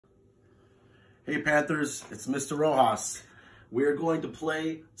Hey Panthers, it's Mr. Rojas. We're going to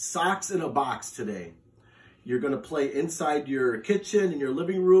play socks in a box today. You're going to play inside your kitchen, in your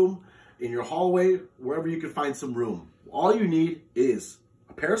living room, in your hallway, wherever you can find some room. All you need is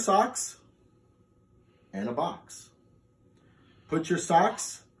a pair of socks and a box. Put your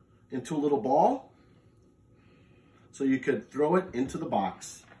socks into a little ball so you could throw it into the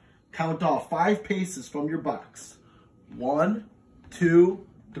box. Count off 5 paces from your box. 1, 2,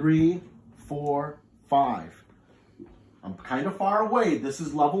 3, 4, 5. I'm kind of far away. This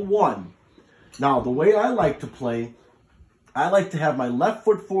is level 1. Now, the way I like to play, I like to have my left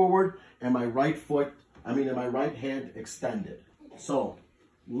foot forward and my right hand extended. So,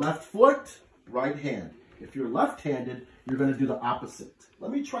 left foot, right hand. If you're left-handed, you're going to do the opposite.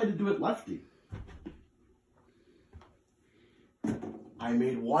 Let me try to do it lefty. I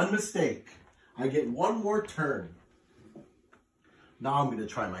made one mistake. I get one more turn. Now I'm going to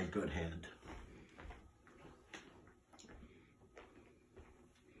try my good hand.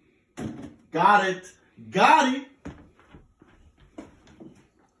 Got it. Got it.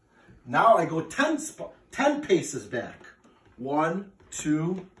 Now I go 10 paces back. 1,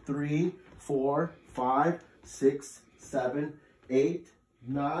 2, 3, 4, 5, 6, 7, 8,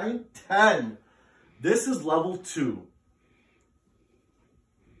 9, 10. This is level 2.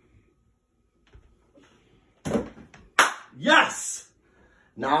 Yes!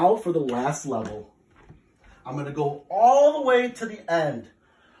 Now for the last level. I'm going to go all the way to the end.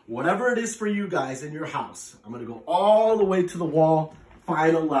 Whatever it is for you guys in your house. I'm going to go all the way to the wall.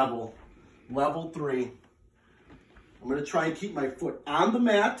 Final level. Level 3. I'm going to try and keep my foot on the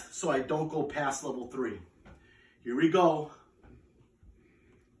mat so I don't go past level 3. Here we go.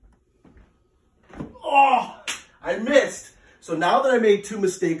 Oh, I missed. So now that I made 2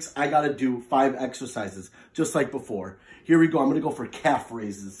 mistakes, I got to do 5 exercises, just like before. Here we go. I'm going to go for calf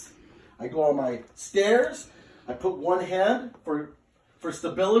raises. I go on my stairs. I put one hand for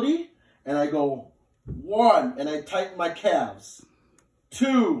stability, and I go 1, and I tighten my calves.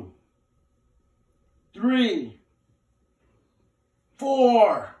 2, 3,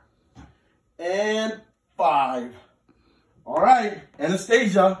 4, and 5. All right,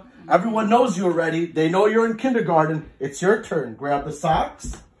 Anastasia, everyone knows you already. They know you're in kindergarten. It's your turn. Grab the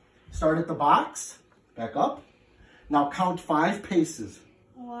socks. Start at the box. Back up. Now count 5 paces.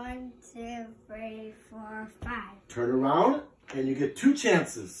 1, 2, 3, 4, 5. Turn around, and you get 2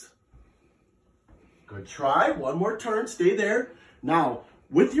 chances. Good try. One more turn. Stay there. Now,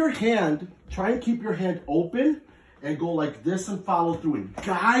 with your hand, try and keep your hand open and go like this and follow through and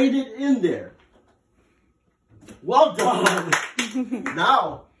guide it in there. Well done.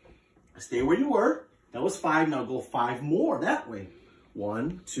 Now, stay where you were. That was 5. Now go 5 more that way.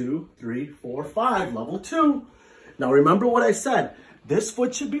 1, 2, 3, 4, 5. Level 2. Now remember what I said. This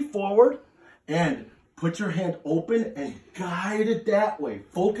foot should be forward and put your hand open and guide it that way.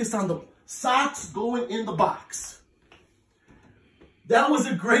 Focus on the socks going in the box. That was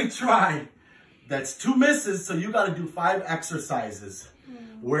a great try. That's 2 misses, so you got to do 5 exercises.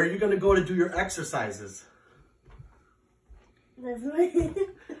 Where are you going to go to do your exercises? This way.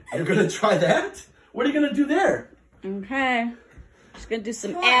 You're going to try that? What are you going to do there? Okay. Just going to do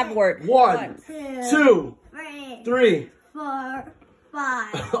some ab work. 1, 2, 3, 4,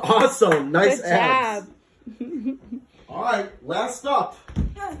 5. Awesome. Nice Good abs. job. All right, last up.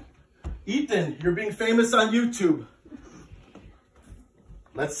 Ethan, you're being famous on YouTube.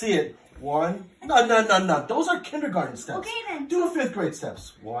 Let's see it. 1. No. Those are kindergarten steps. Okay, then. Do the 5th grade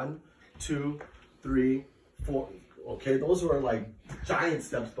steps. 1, 2, 3, 4. Okay, those were like giant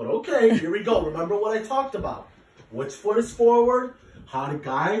steps, but okay, here we go. Remember what I talked about. Which foot is forward, how to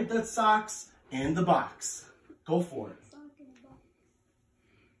guide that socks in the box. Go for it.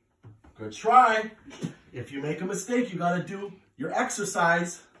 Good try. If you make a mistake, you got to do your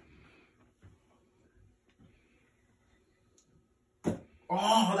exercise.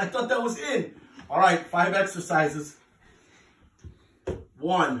 Oh, I thought that was in. All right, 5 exercises.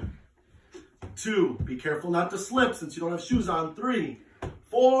 1, 2. Be careful not to slip since you don't have shoes on. 3,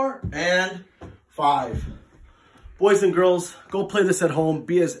 4, and 5. Boys and girls, go play this at home.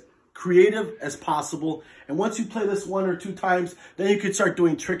 Be as creative as possible. And once you play this 1 or 2 times, then you can start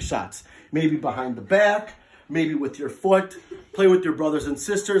doing trick shots. Maybe behind the back, maybe with your foot. Play with your brothers and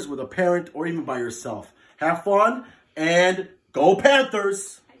sisters, with a parent, or even by yourself. Have fun, and go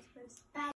Panthers!